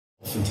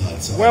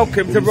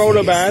Welcome to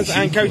Rollerbars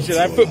and Coach to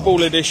that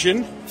Football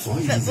Edition.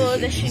 Football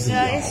Edition,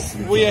 guys.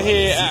 We are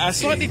here at a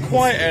slightly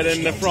quieter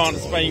than the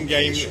France-Spain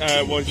game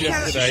was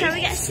yesterday. Shall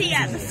we get a seat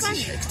at the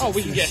front? Oh,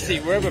 we can get a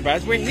seat wherever,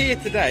 Baz. We're here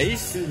today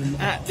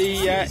at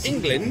the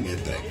England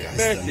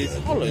versus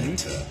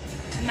Holland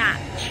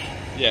match.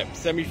 Yep,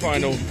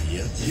 semi-final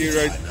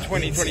Euro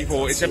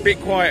 2024. It's a bit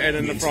quieter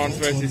than the France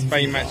versus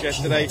Spain match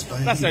yesterday.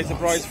 That's no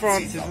surprise.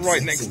 France is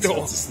right next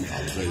door.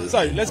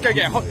 So let's go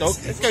get a hot dog.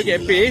 Let's go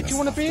get a beer. Do you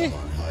want a beer?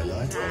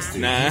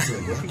 Nah.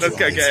 Let's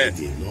go get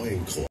it.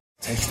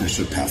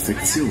 Technische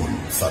Perfektion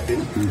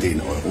verbinden den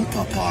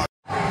Europa Park.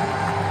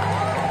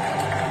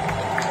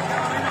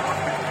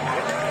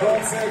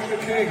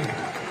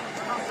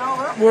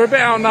 We're a bit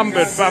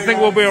outnumbered, but I think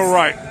we'll be all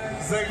right.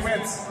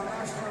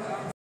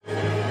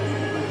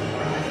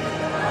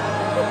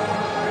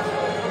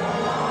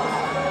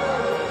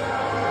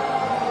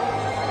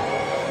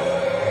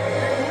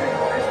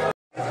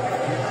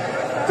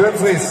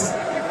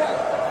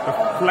 The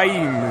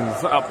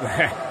flames up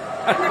there.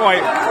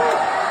 Quite.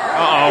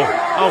 Uh-oh.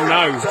 Oh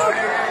no.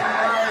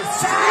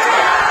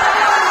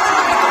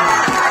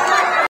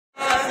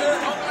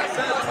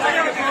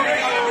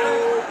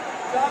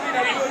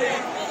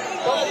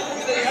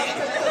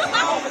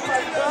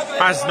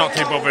 That's not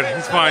too bothered.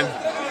 It's fine.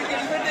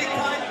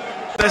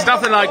 There's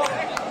nothing like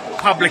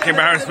public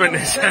embarrassment,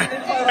 is there?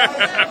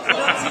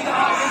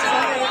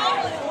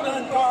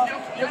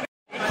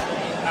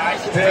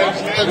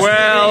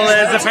 Well,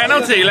 there's a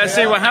penalty. Let's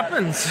see what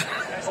happens.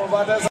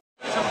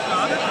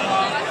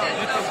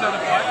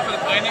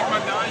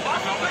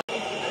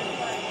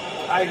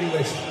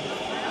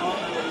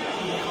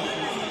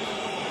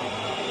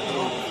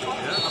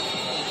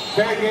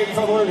 Kein gegen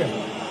Verbrücken.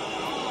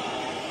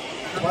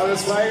 Ball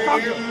ist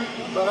freigegeben.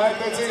 Bereit,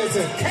 Mercedes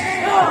sind.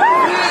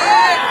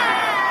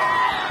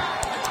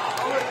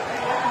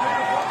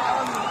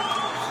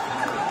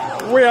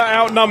 We are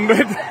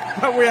outnumbered,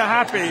 but we are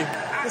happy.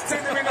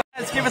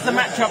 Let's give us a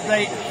match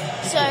update.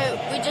 So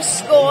we just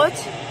scored,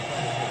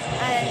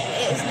 and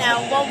it is now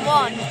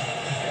 1-1.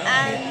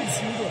 And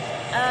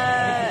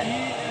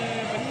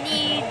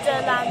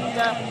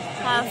Nederlander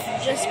have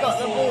just got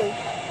the ball.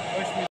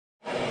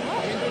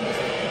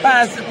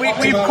 Baz,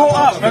 we've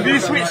caught up. Have you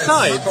switched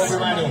sides?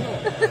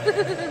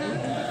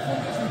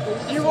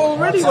 You're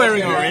already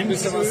wearing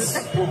orange.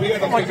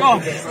 Oh my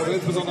god.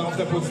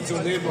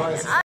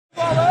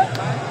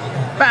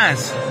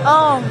 Baz,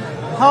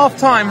 half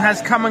time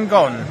has come and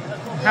gone.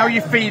 How are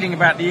you feeling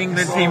about the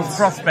England team's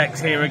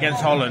prospects here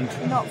against Holland?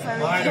 Not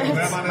very good.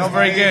 Not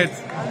very good. Is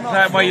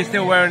that why you're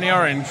still wearing the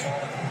orange?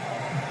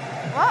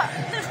 What?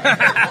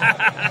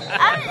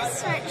 I didn't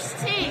switch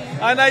teams.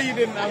 I know you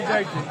didn't. I'm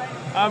joking.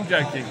 I'm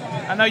joking.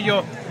 I know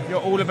you're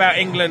all about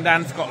England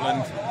and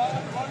Scotland.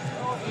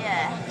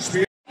 Yeah.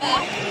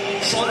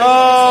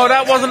 Oh,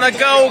 that wasn't a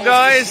goal,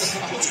 guys.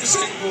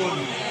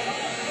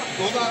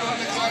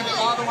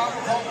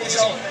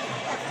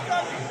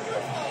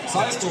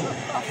 Offside.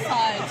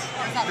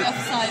 Is that the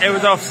offside? It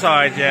was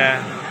offside,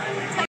 yeah.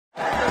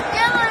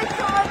 Yellow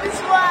card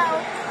as well.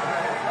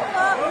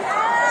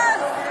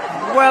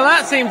 Well,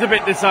 that seems a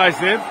bit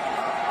decisive.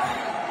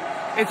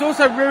 It's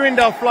also ruined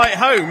our flight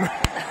home.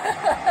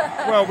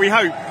 Well, we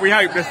hope.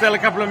 There's still a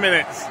couple of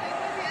minutes.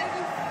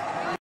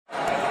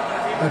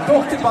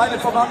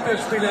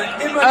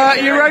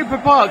 Europa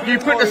Park, you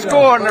put the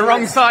score on the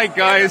wrong side,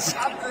 guys.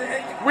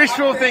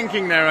 Wishful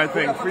thinking there, I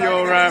think, for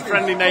your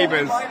friendly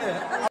neighbours.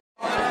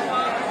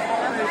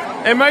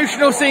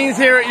 Emotional scenes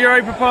here at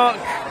Europa Park,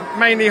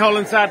 mainly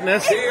Holland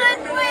sadness.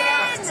 England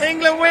win!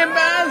 England win,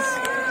 Baz!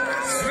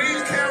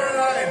 Sweet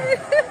Caroline!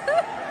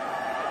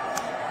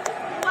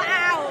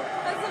 Wow!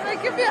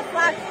 Give me a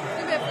flag.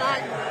 Give me a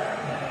flag.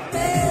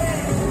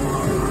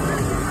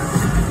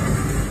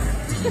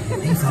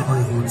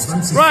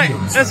 Right,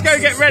 let's go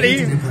get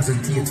ready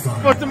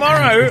for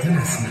tomorrow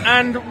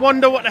and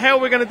wonder what the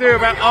hell we're going to do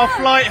about our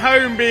flight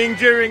home being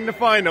during the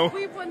final.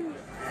 We won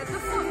the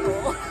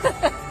football.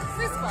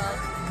 This one.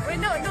 We're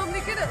not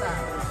normally good at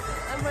that.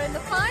 And we're in the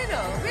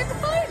final. We're in the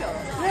final.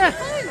 Yeah. The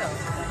final.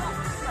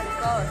 Oh my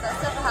god,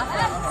 that's never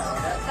happened.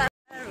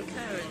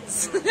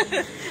 That's a rare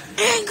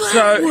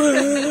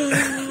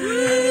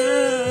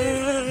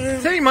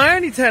occurrence. Team, I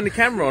only turned the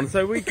camera on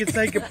so we could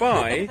say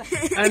goodbye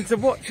and to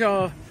watch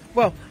our...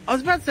 Well, I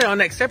was about to say our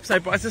next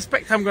episode, but I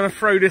suspect I'm going to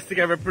throw this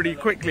together pretty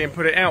quickly and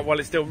put it out while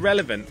it's still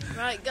relevant.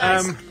 Right,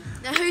 guys.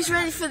 Now who's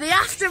ready for the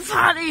after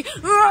party?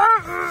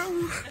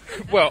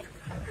 Well,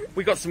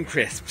 we got some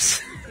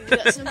crisps. We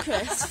got some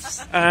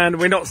crisps. And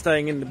we're not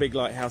staying in the big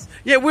lighthouse.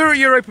 Yeah, we're at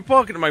Europa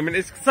Park at the moment.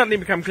 It's suddenly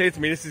become clear to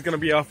me this is going to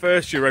be our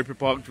first Europa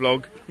Park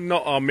vlog,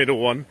 not our middle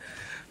one.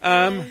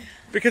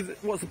 Because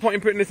what's the point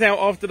in putting this out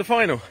after the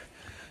final?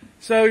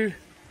 So,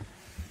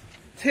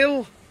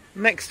 till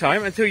next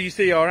time, until you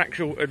see our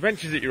actual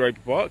adventures at Europa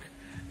Park,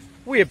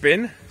 we have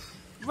been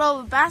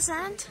Rollerbars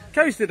and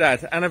Coach to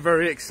Dad and a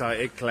very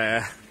excited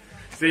Claire.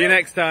 See you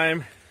next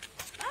time.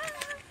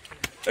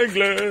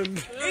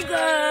 England!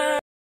 England!